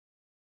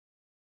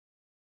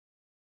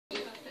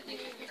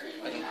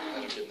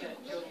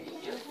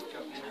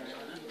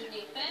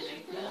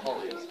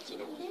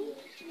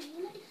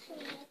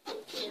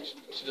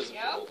She doesn't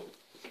Go. hold them.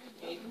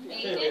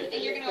 Nathan,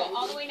 and you're going to go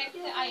all the way next to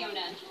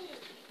Iona.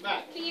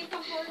 Matt. Can you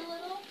come forward a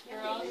little?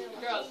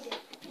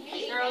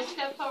 Girls,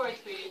 step forward,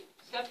 sweetie.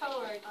 Step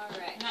forward. All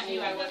right. Not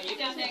you, I want you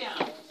to sit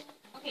down.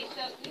 Okay,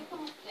 so you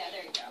come, yeah,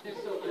 there you go.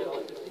 They're so little.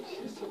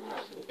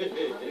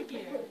 Over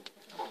here.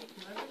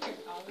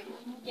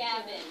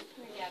 Gavin.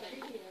 Come here, Gavin.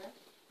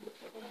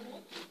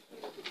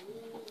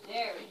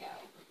 There we go.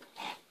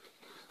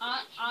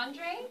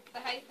 Andre, is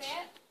that how you say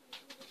it?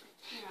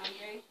 Here,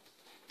 Andre.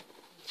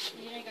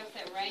 You're going to go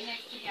sit right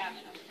next to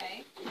Gavin,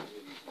 okay?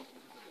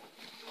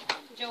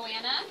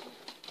 Joanna.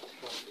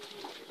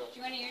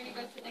 Joanna, you're going to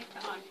go sit next to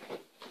Andre.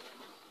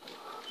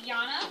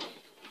 Yana.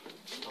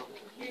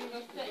 You're going to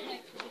go sit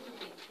next to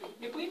Joanna.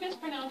 If we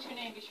mispronounce your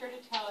name, be sure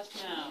to tell us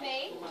now.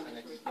 Faye.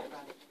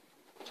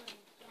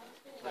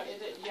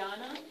 Is it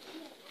Yana?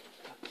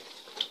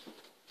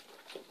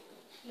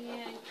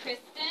 And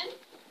Kristen.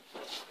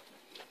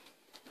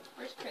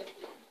 Where's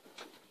Kristen?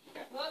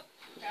 Whoop,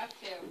 got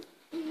two.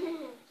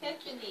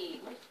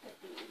 Tiffany. Where's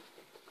Tiffany?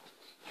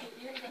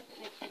 You're going to go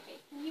sit next to Faye.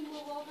 Can you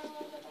move over a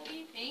little bit,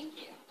 buddy? Thank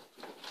you.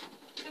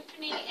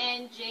 Tiffany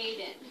and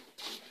Jaden.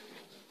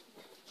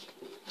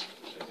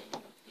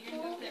 You're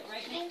going to go sit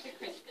right next to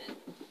Kristen.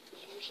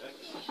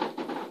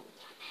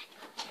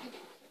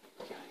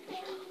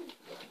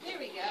 There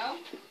we go.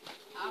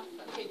 Awesome.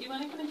 Okay, do you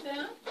want to come and sit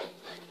down?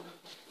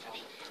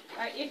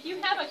 All right, if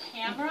you have a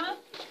camera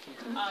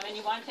and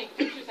you want to take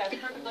pictures, that's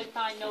perfectly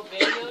fine, no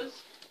videos,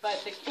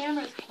 but the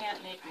cameras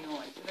can't make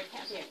noise, so there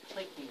can't be a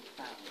clicking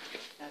sound.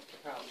 That's the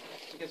problem,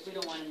 because we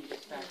don't want any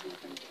distractions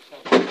from the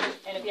children.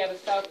 And if you have a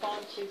cell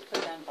phone, please put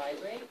it on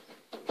vibrate.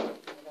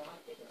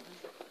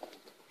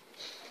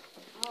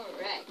 All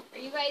right. Are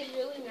you guys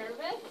really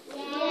nervous?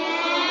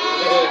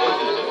 Yeah.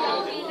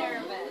 Don't be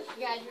nervous.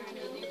 You guys are going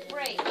to do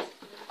great.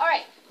 All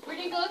right. We're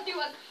going to go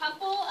through a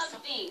couple of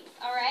things,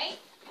 all right?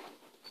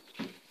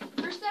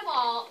 First of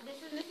all,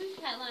 this is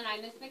Mrs. Pentland and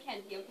I'm Miss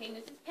Mackenzie, okay?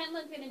 Mrs.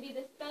 Pentland's going to be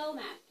the spell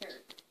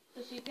master.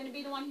 So she's going to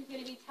be the one who's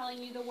going to be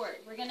telling you the word.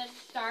 We're going to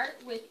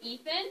start with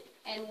Ethan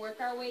and work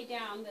our way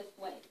down this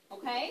way,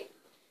 okay?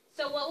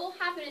 So what will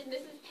happen is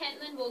Mrs.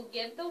 Pentland will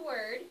give the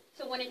word.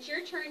 So when it's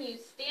your turn, you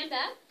stand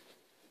up.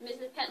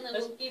 Mrs. Pentland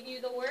will give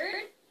you the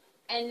word,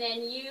 and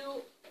then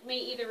you may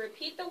either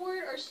repeat the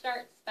word or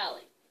start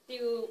spelling.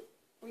 So,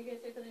 were you going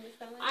to say something with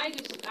spelling?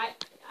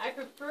 I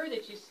prefer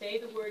that you say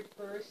the word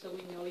first so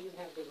we know you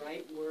have the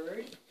right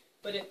word.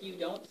 But if you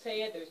don't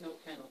say it, there's no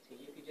penalty.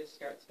 You can just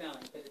start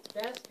spelling. But it's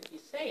best if you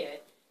say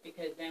it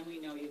because then we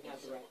know you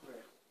have the right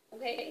word.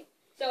 Okay.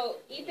 So,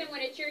 Ethan, when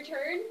it's your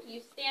turn,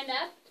 you stand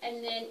up,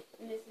 and then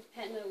Mrs.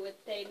 Pentland would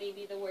say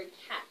maybe the word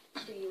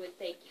cat. So you would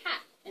say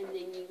cat, and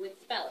then you would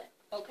spell it.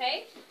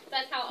 Okay? So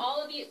that's how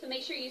all of you, so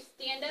make sure you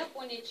stand up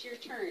when it's your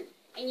turn.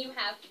 And you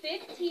have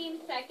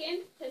 15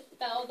 seconds to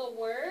spell the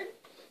word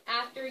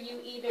after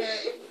you either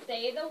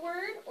say the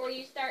word or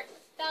you start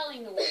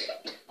spelling the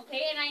word.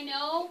 Okay? And I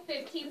know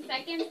 15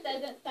 seconds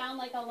doesn't sound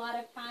like a lot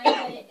of time,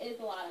 but it is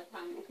a lot of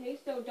time. Okay?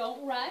 So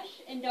don't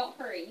rush and don't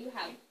hurry. You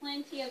have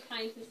plenty of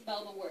time to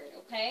spell the word.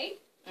 Okay?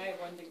 I have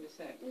one thing to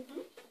say.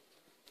 Mm-hmm.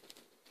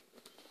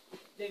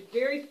 There's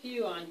very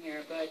few on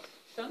here, but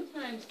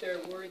sometimes there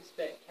are words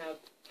that have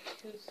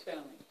two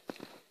spellings.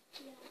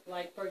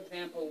 Like, for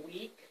example,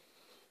 week,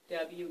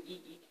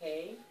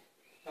 W-E-E-K,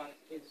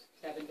 is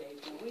 7 days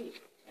in a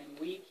week. And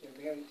week, you're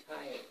very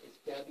tired, is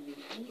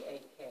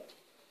W-E-A-K.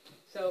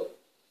 So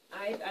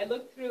I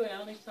looked through and I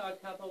only saw a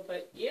couple,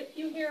 but if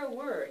you hear a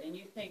word and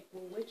you think,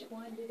 well, which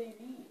one do they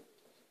mean?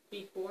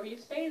 Before you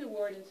say the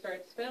word and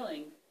start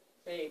spelling,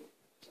 say,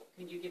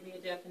 can you give me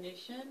a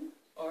definition?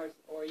 Or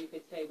you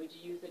could say, would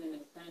you use it in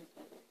a sentence?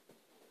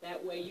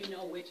 That way you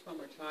know which one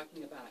we're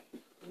talking about.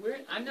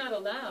 I'm not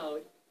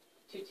allowed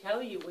to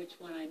tell you which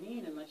one I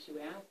mean unless you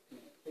ask me.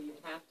 So you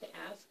have to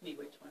ask me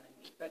which one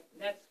I mean. But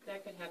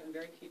that can happen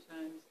very few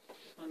times.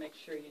 Just want to make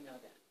sure you know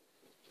that.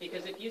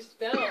 Because if you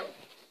spell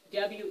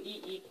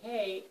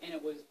W-E-E-K and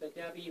it was the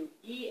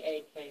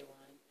W-E-A-K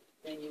one,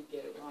 then you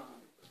get it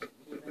wrong,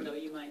 even though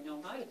you might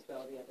know how to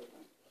spell the other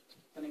one.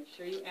 So make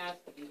sure you ask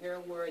if you hear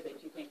a word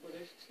that you think, well,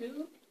 there's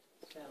two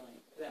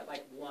spellings. That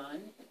like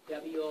one,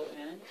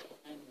 W-O-N,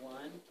 and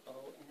one,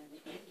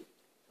 O-N-E.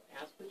 So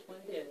ask which one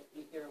it is.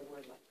 You hear a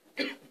word like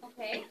that.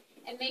 Okay.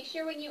 And make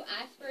sure when you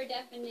ask for a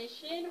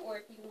definition or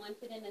if you want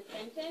it in a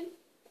sentence,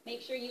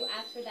 make sure you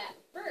ask for that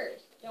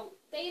first. Don't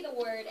say the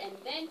word and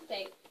then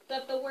say. So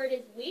if the word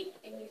is week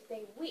and you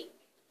say week,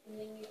 and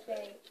then you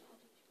say,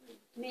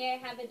 may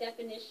I have a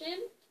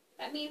definition?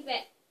 That means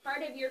that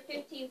part of your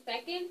 15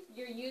 seconds,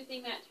 you're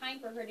using that time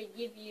for her to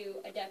give you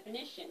a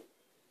definition.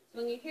 So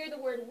when you hear the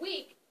word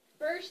week,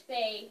 first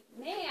say,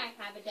 may I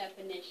have a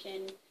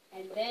definition,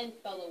 and then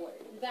spell the word.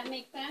 Does that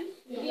make sense?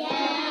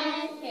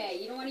 Yes. Okay,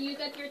 you don't want to use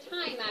up your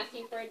time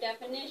asking for a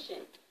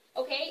definition.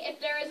 Okay, if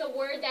there is a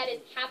word that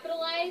is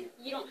capitalized,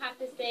 you don't have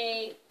to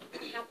say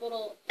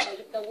capital. Like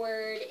if the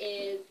word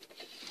is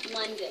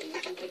London,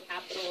 which is the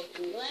capital of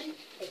England,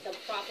 it's a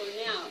proper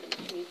noun.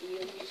 You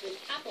usually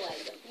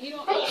capitalize it. You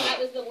don't. If that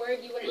was the word,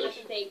 you wouldn't have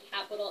to say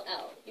capital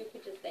L. You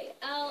could just say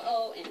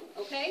L-O-N.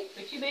 Okay.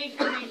 But you may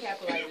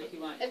capitalize it if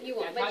you want. If you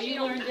want, That's but how you you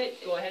don't learned have it.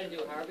 to. Go ahead and do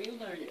it however you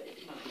learned it.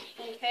 It's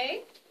fine.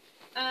 Okay.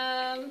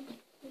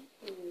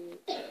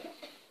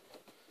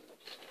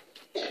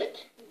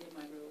 Read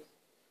my rules.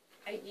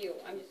 I do.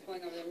 I'm just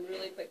going over them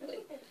really quickly.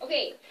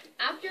 Okay,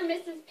 after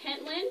Mrs.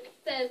 Pentland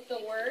says the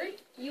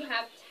word, you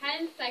have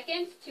 10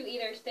 seconds to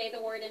either say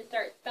the word and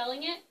start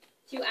spelling it,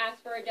 to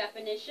ask for a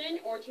definition,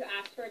 or to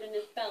ask for it in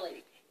a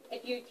spelling.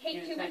 If you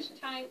take too much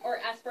time, or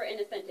ask for it in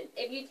a sentence.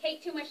 If you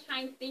take too much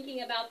time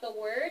thinking about the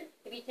word,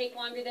 if you take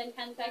longer than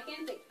 10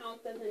 seconds, it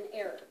counts as an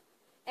error.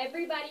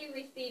 Everybody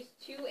receives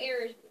 2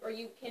 errors, or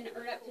you can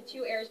earn up to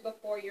 2 errors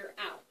before you're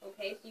out,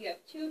 okay? So you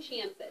have 2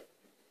 chances.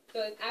 So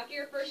if after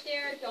your first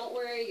error, don't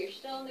worry, you're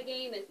still in the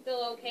game, it's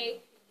still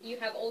okay. You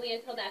have only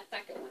until that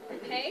second one,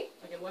 okay?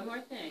 Okay, one more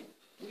thing.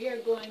 We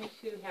are going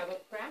to have a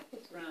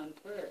practice round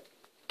first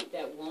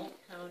that won't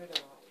count at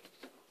all.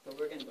 So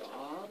we're going to go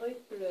all the way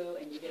through,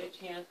 and you get a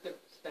chance to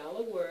spell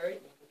a word,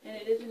 and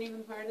it isn't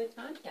even part of the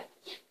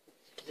contest.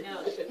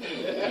 Now,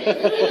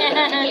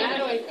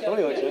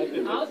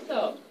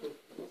 also,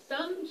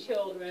 some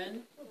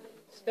children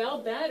spell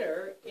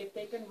better if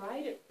they can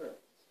write it first.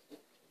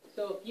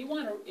 So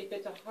if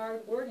it's a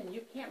hard word and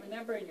you can't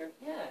remember in your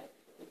head,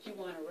 but you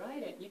want to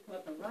write it, you come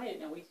up and write it.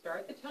 Now we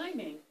start the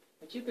timing,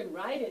 but you can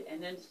write it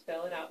and then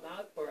spell it out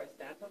loud for us.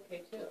 That's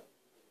okay too.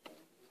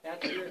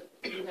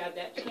 You have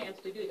that chance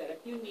to do that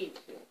if you need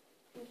to.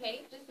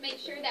 Okay, just make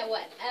sure that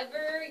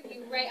whatever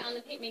you write on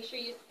the paper, make sure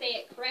you say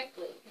it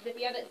correctly. Because if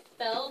you have it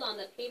spelled on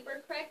the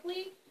paper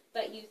correctly,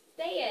 but you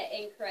say it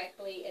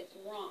incorrectly, it's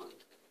wrong.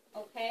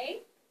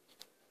 Okay?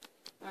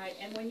 All right,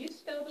 and when you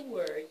spell the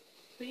word,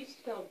 please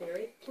spell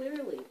very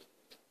clearly.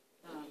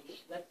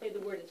 Let's say the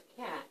word is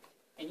cat,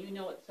 and you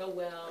know it so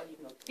well, you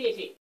can go,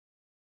 city.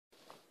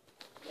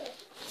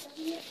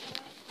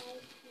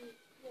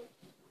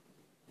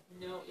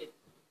 No, it's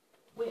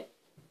whip.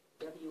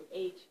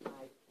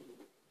 W-H-I-P.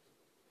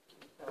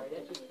 Sorry,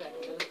 that's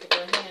respectful. Let's stick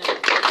our hands.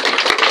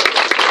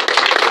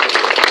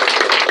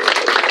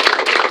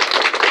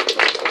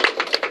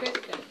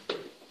 Kristen.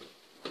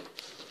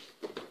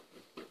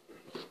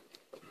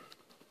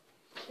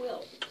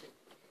 Quilt.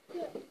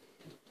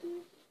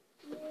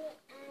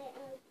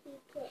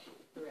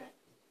 Correct.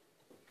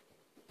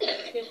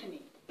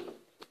 Tiffany.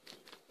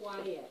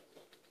 Quiet.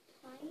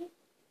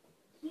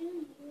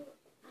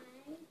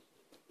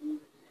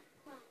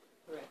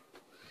 Correct.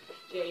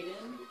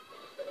 Jaden.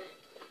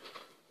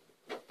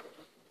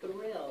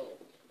 Thrill.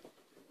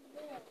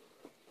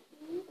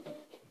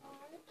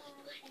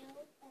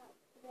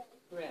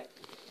 Correct.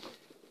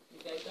 You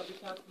guys don't be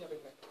talking over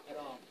here at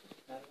all.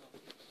 Not at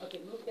all. Okay,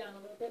 move down a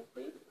little bit,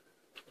 please.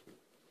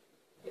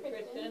 Get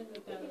Kristen,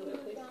 move down a little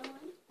bit, please.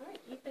 All right,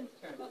 Ethan's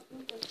turn.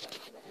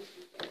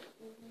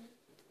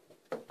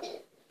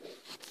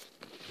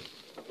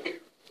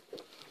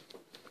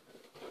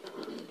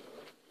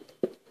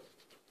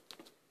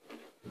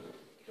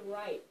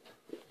 Right.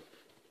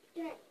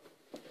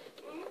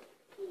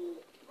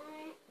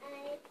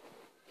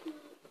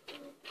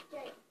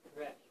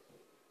 Correct.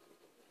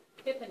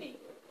 Tiffany.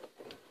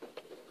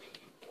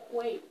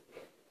 Wait.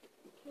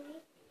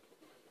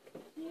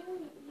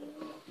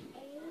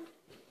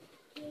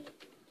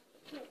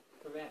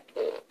 Correct.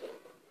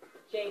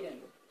 Jaden.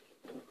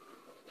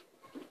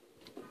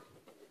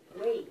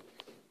 Wait.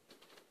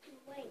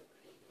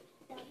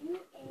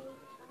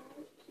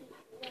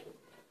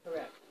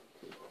 Correct.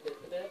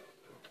 Elizabeth.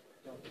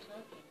 Don't be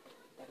talking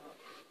at all.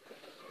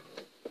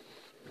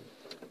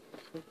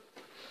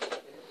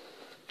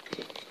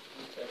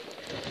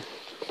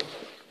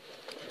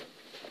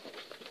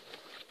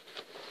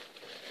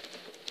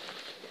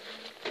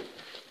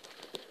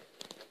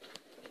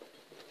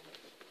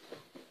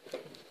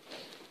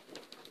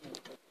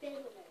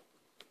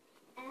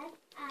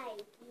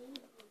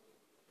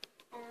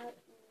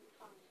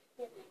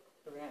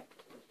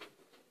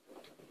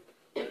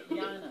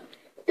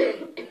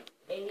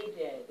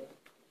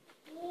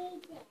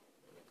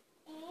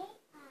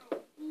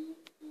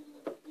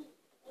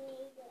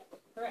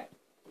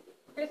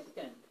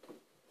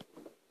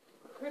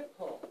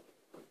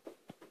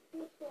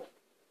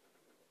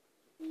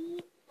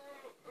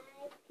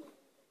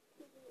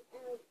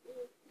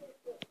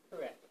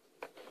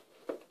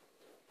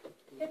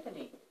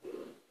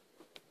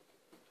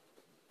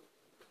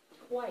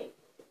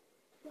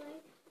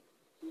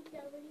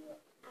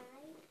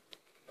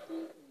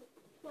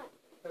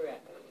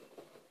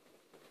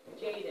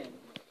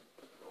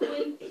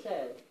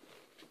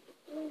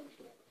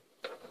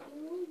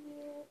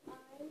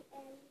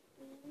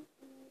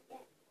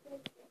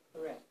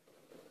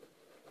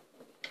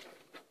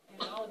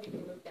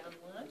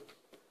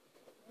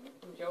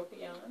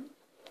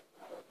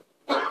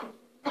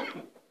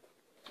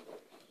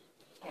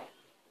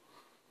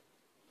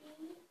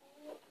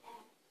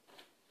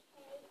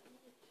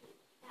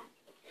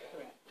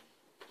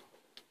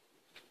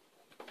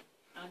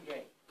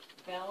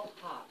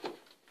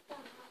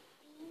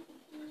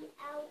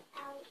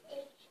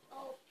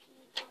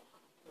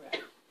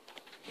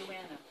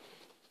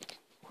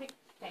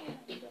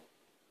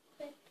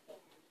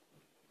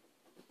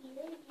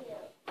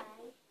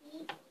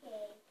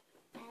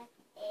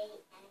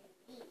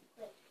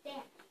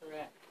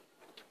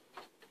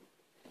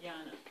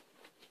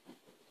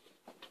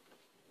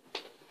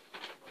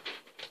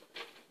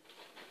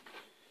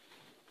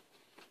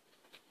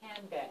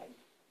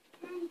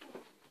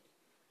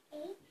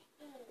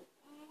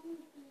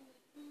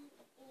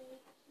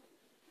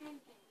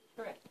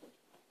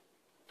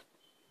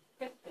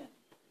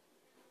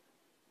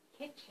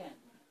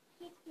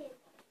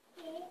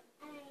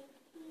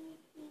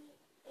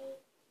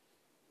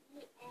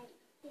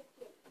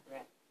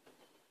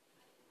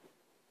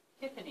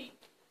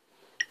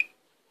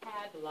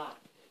 Padlock.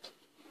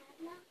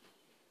 Padlock.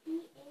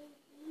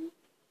 P-A-D-L-O-C-K.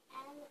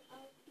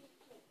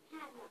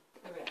 Padlock.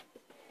 Correct.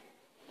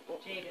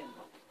 Jaden.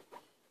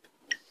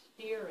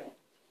 Spirit.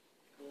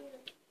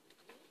 Spirit.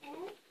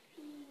 S-P-I-R-I-T.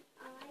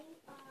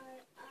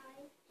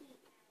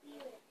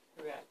 Spirit.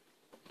 Correct.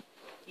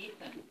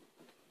 Ethan.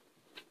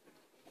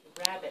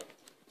 Rabbit.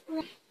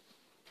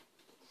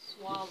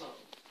 Swallow.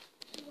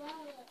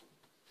 Swallow.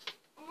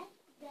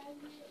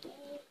 S-W-A-L-L-O-W.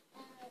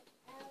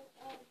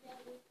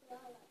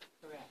 Swallow.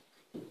 Correct.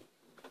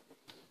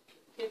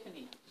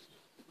 Tiffany.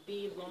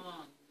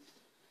 Belongs.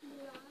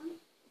 Belong.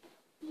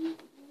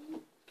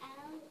 B-E-L-O-N-G-S.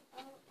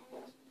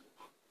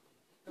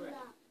 Correct.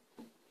 Belong.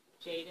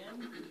 Jaden.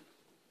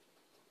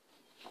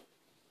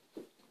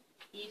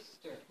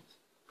 Easter.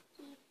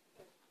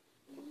 Easter.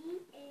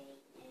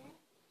 E-A-S-T-E-R.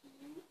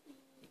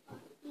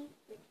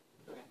 Easter.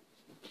 Correct.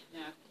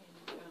 Now,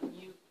 can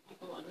you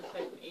people on this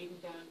side from Aiden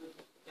down to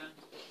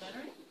the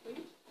center,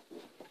 please?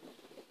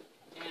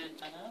 And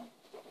Anna.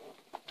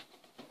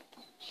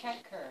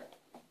 Checker.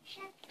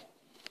 Checker.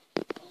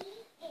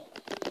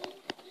 C-H-E-C-K-E-R.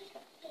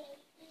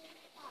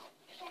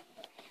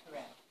 Checker.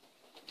 Correct.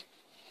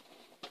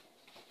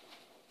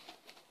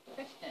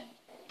 Kristen.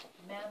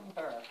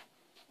 Member.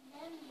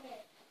 Member.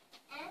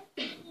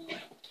 M-E-M-B-E-R.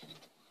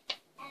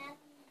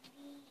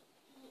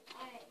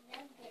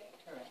 Member.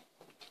 Correct.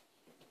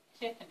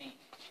 Tiffany.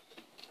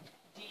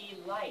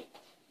 Delight.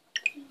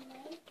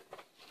 Delight.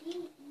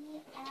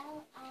 D-E-L-I-G-H-T.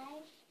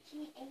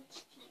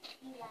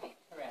 Delight.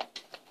 Correct.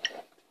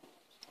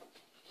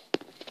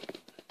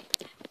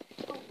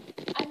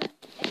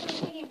 If I'm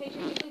taking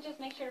pictures, you could just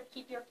make sure to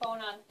keep your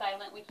phone on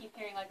silent. We keep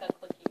hearing like a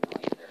clicking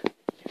noise or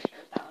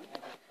picture sound.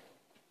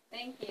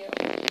 Thank you.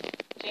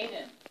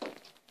 Jaden.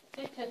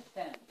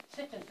 Citizen.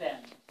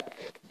 Citizen.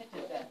 Sorry.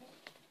 Citizen.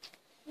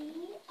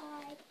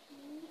 C-I-T-I-Z-E-N.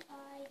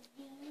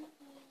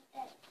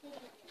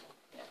 Citizen.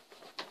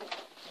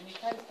 And you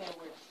try to say a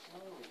word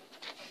slowly.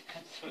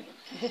 That's what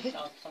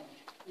sounds funny.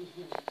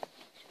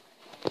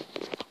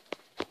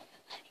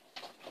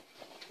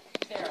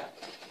 Sarah.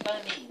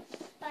 Bunnies.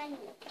 Bunny.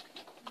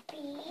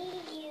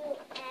 B-U-N-N-I-E-S.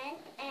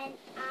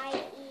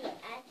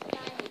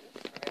 Bunny.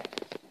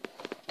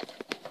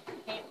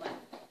 Caitlin.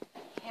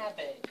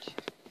 Cabbage.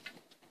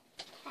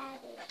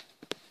 Cabbage.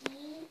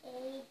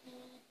 C-A-B-B-A-G-E.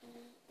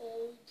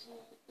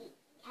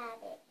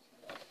 Cabbage.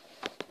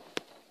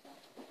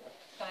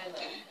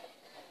 Skylar.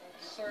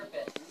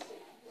 Service.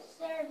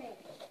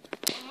 Service.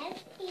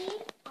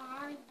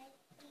 S-E-R-V-E-R.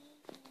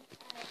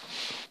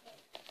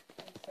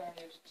 I'm sorry,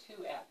 there's two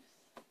F's.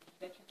 Is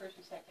that your first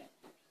or second?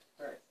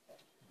 First.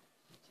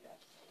 Two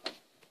F's.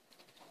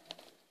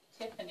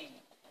 Tiffany.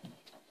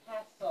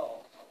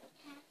 Castle.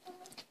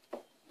 Castle.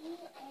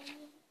 C-A-S-T-L.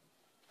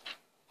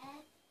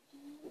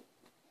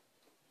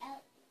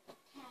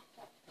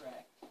 Castle.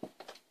 Correct.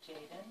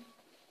 Jaden.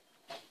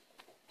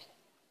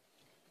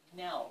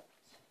 Knelt.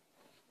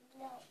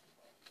 No.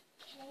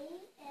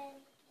 K-N-E-L-T.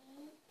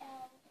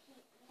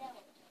 No.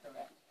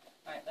 Correct.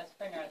 All right, let's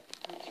bring our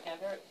group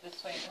together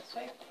this way and this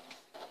way.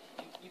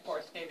 You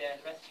four stay there.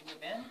 The rest of you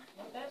move in a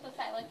little bit. So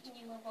Silent, can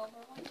you move over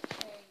one?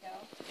 There you go.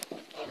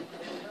 David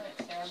move over, and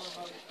Sarah move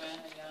over,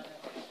 Joanna, Yana,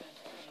 Kristen,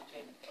 and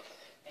Jaden.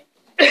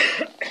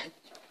 Okay.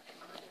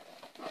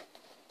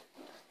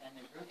 And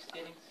the group's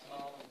getting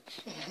smaller.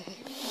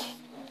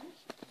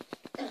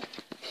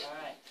 All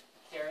right,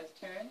 Sarah's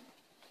turn.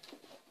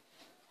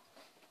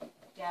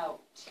 Doubt.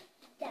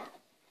 Doubt.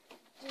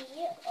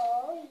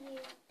 D-O-U-B-T.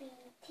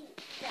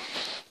 Doubt.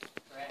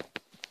 Correct.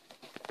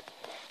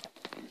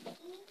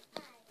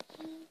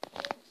 E-I-G-H-T.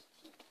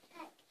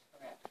 Kite.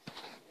 Correct.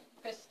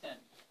 Kristen.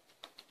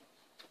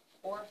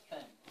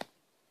 Orphan.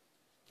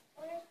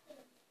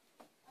 Orphan.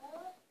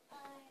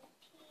 O-R-P-H-A-N.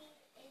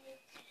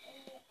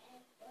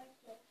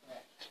 Orphan.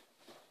 Correct.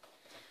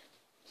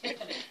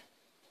 Tiffany.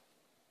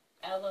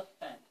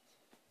 Elephant.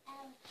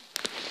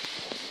 E-L-E-P-H-A-N-T.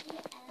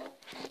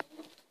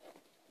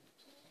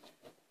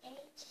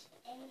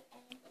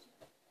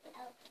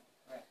 Elephant.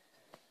 Correct.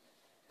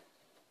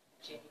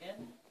 Jaden.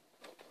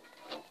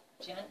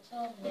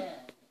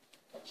 Gentleman.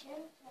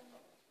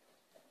 Gentleman.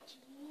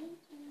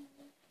 G-E-N-T-L-E-M-E-N.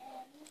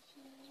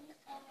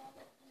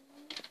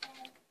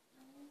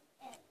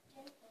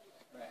 Gentleman.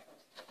 Correct.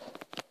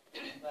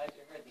 I'm glad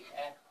you heard the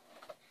F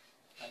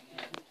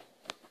again.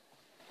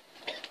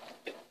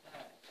 All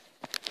right.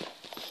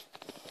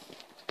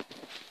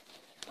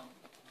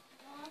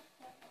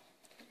 Walker.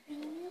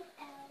 B-L-O-S-S-O-N.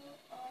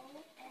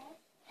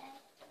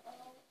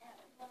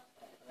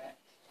 Walker. Correct.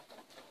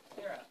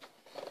 Sarah.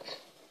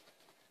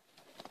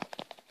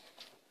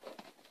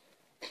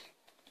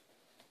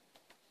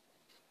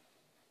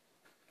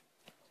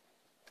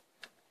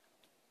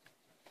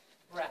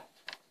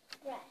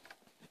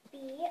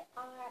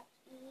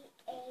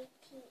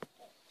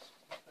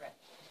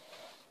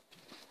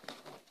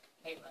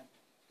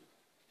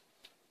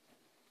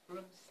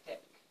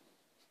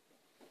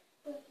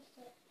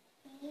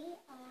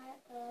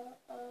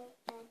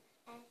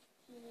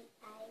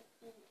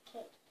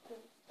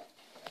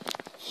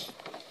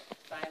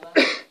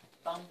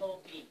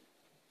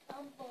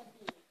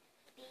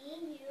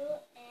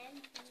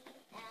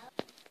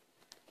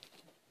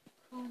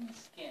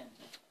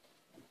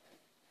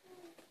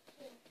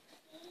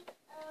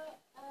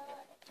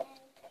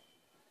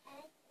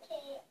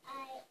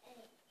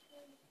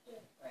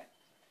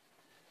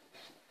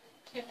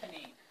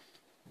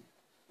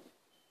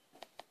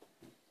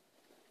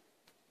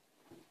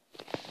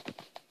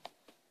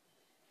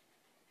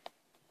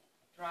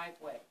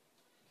 Driveway.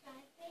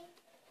 Driveway.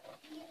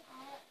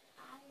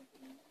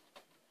 D-R-I-V-E-W-A-Y.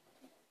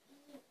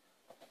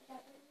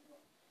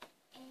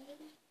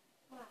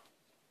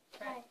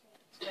 Driveway.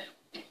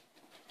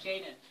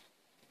 Jaden.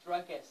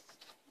 Druggist.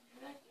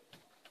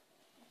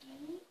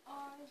 D-R-U-G-G-I-S.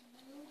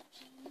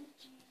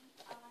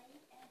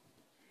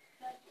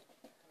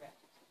 Correct.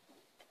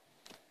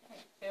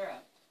 Okay,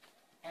 Sarah.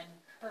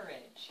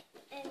 Encourage.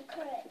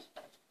 Encourage.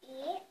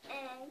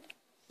 E-N-C-O-U-R-A-G-E.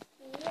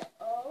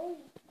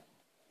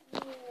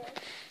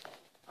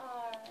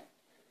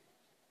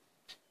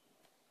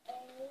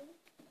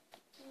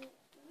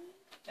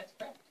 That's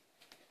correct.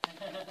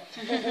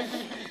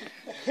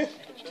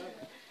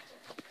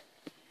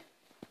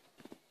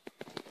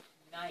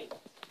 Night.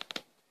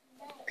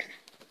 Night.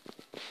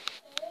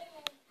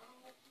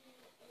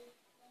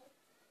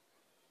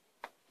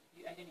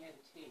 I didn't hear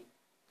the T.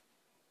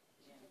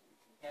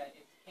 Yeah,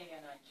 it's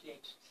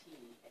K-N-I-G-H-T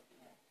at the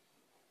end.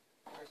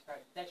 First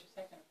part. That's your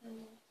second.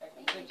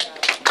 Second. Good job.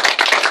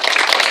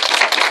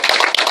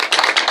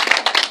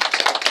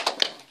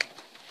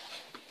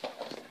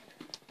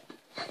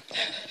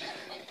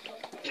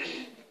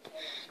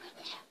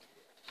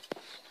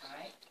 All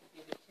right.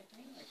 Is it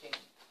Tiffany or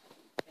Jaden?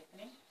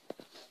 Tiffany?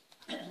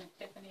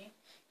 Tiffany.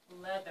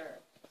 Leather.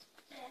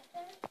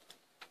 Leather.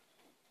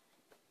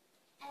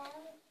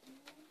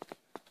 L-E-T-H-E-R.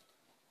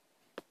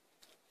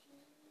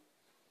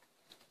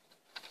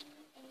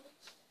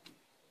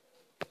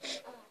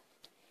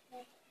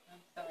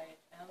 I'm sorry,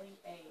 it's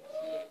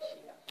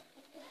L-E-A-T-H-E-R.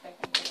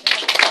 Second.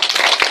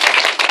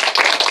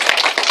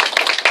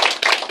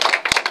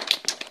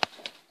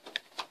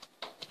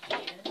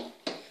 Jaden.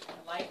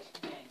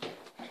 Lightning.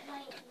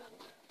 Lightning.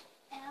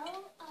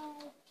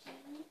 L-I-G-H-T-N-I-N-G.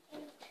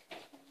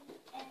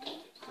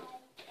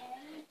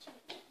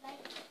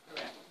 Lightning.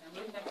 Correct. Now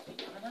move next to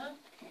Anna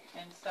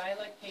and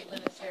Sila,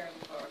 Caitlin, and Sarah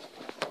before.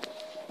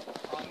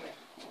 All the way.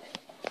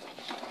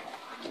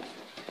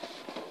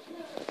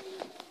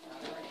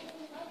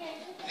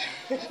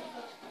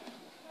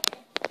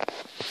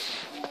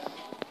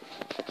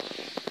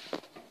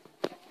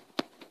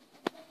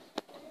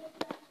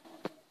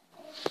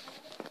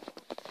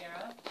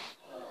 Sarah.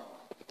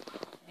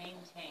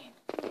 Maintain.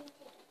 M-A-I-N-T-A-I-N.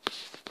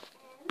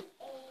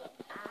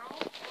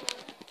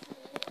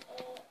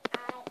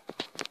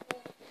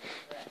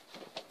 Correct.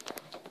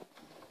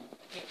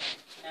 Caitlin.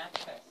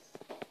 Mattress.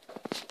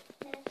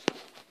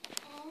 Mattress.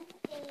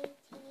 M-A-T-T-R-E-S-S.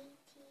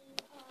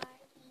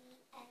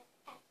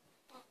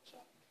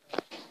 Mattress.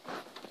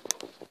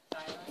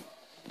 Sila.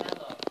 Mellow.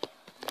 Mellow.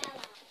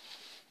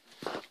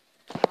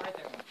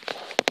 Northern.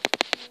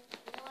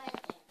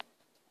 Northern.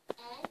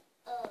 N-O-R-T-H-E-R-N.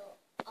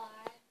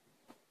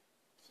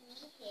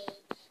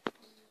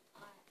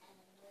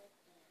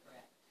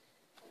 Correct.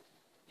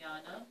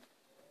 Yana.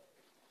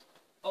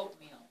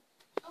 Oatmeal.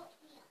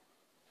 Oatmeal.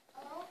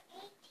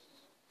 O-A-T-M-E-A-L.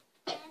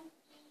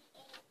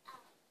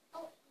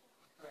 Oatmeal.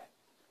 Correct.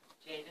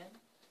 Jaden.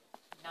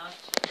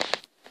 Notch.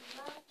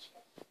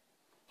 Notches.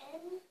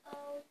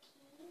 N-O-T-C-H-E-S.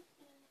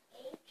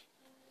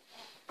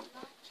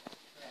 Notches.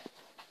 Correct.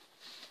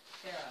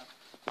 Sarah.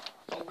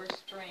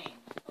 Overstrain.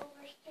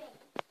 Overstrain.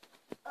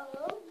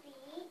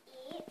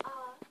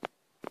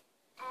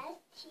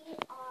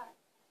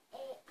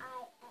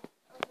 O-V-E-R-S-T-R-A-I-N.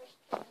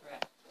 Overstrain.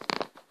 Correct.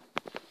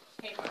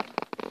 Caitlin.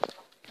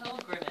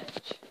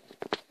 Pilgrimage.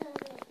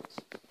 Pilgrimage.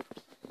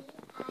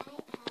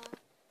 P-I-L.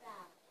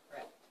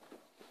 Correct.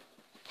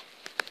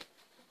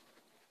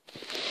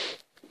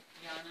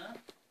 Yana.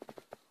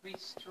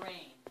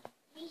 Restrain.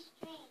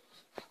 Restrain.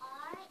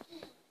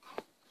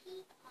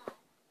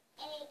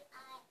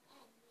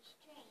 R-E-S-T-R-A-I-N.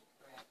 Restrain.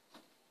 Correct.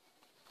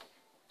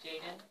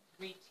 Jaden.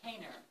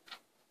 Retainer.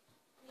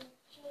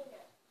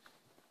 Retainer.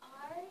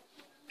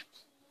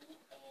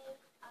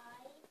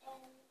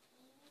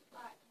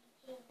 R-E-T-A-I-N-E-R.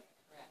 Retainer.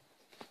 Correct.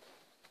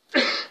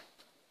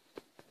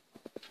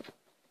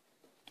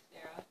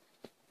 Sarah.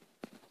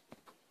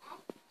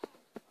 S-N-O-W-F-L-A-K-E.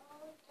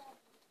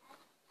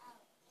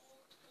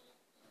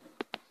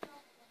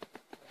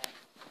 Correct.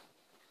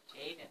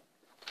 Jaden.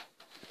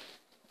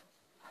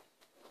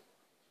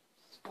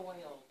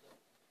 Spoiled.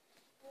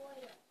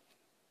 Spoiled.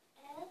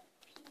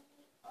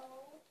 S-P-O-I-L-E-D.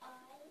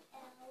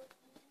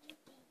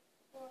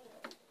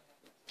 Spoiled.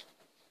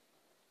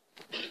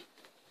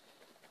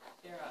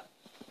 Sarah.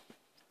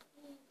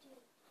 Redo.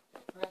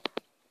 Correct.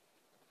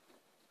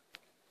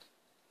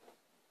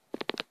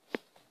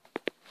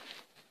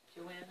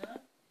 Joanna.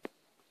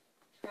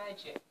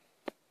 Tragic.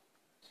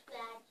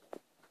 Tragic.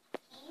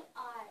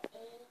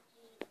 T-R-A-G-I-C.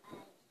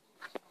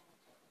 Tragic.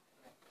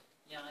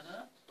 Yana.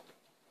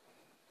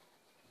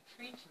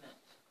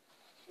 Treatment.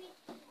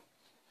 Treatment.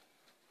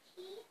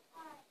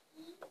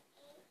 T-R-E-A-T-M-E-N-T.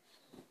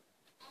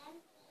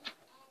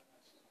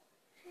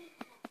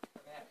 Treatment.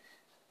 Correct.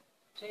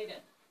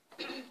 Jaden.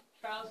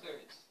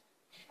 Trousers.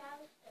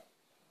 Trouser.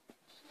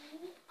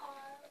 T-R-O-U-S-E-R-S.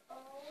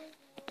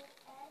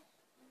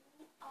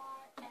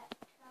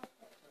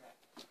 Trouser.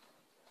 Correct.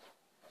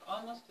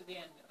 Almost to the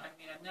end. I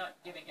mean, I'm not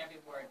giving every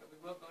word, but we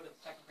will go to the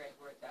second grade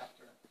words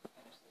after we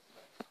finish this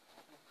list.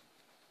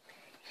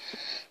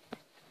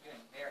 You're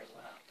doing very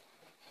well.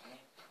 Okay.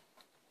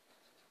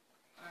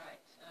 All right.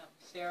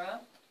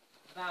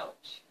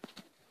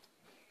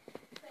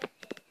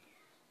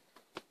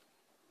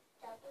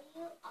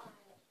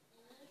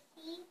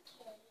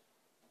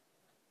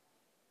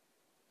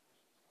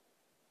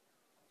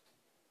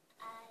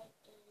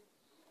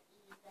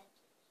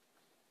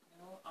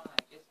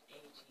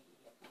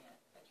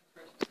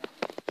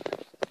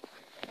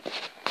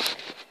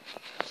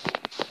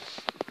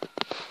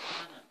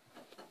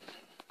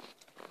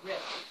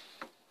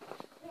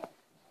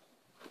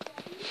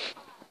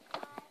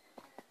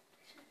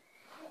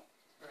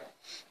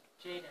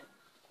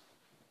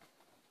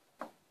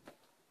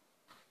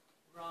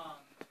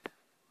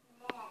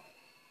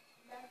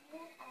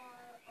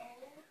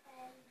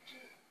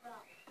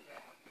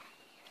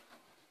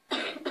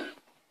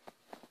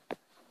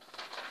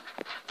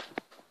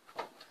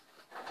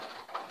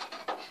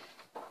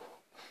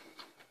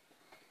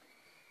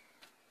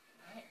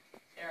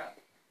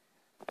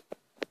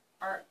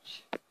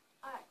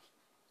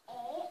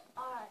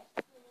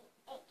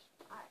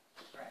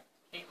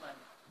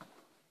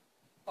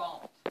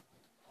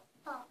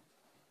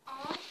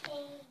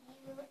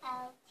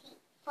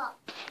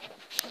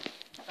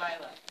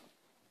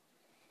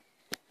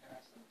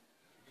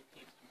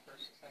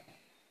 first, a second.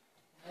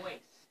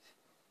 Moist.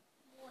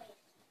 Moist.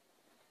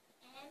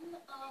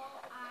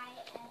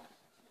 M-O-I-S-T.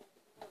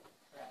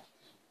 Correct.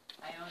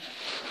 Iona.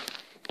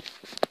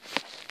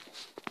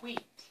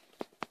 Wheat.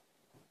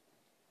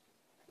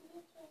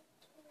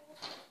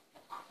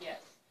 Yes.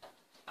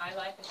 I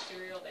like a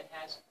cereal that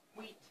has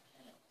wheat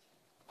in it.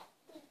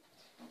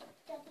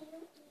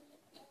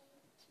 W-E-A-T.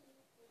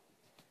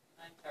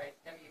 I'm sorry,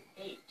 it's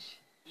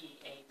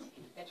W-H-E-A-T.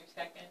 Is that your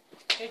second?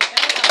 Good job.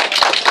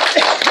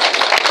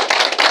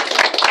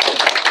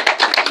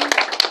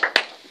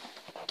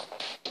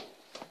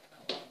 A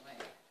long way.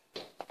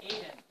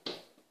 Aiden.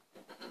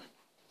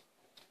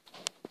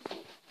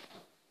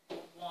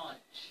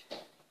 Launch.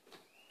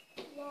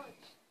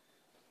 Launch.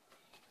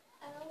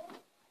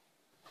 L-A-U-C-H.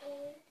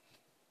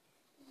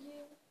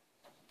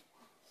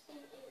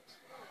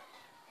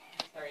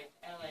 I'm sorry, it's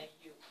L-A-U-N-C-H.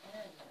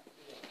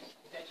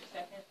 Is that your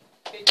second?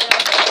 Good job.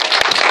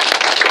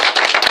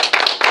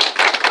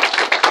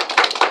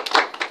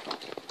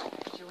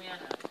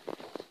 Joanna.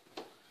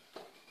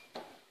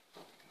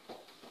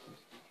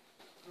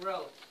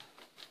 Growth.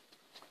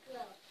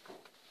 Growth.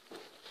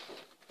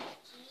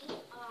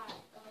 G-R-O-W-T-H.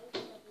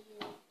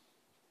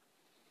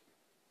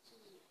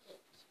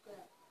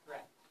 Growth.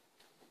 Correct.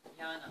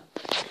 Yana.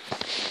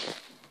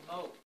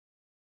 Moat.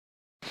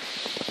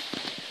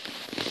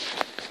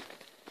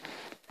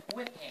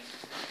 Whipping.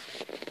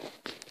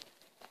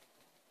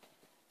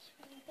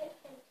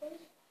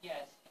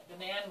 Yes, the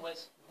man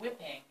was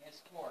whipping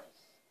his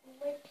horse.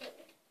 Whipping.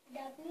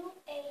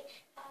 W-H-I-P-I-N-G.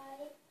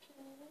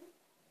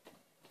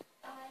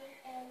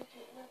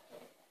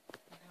 Whipping.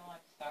 No,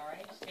 I'm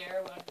sorry.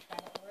 Sarah, want to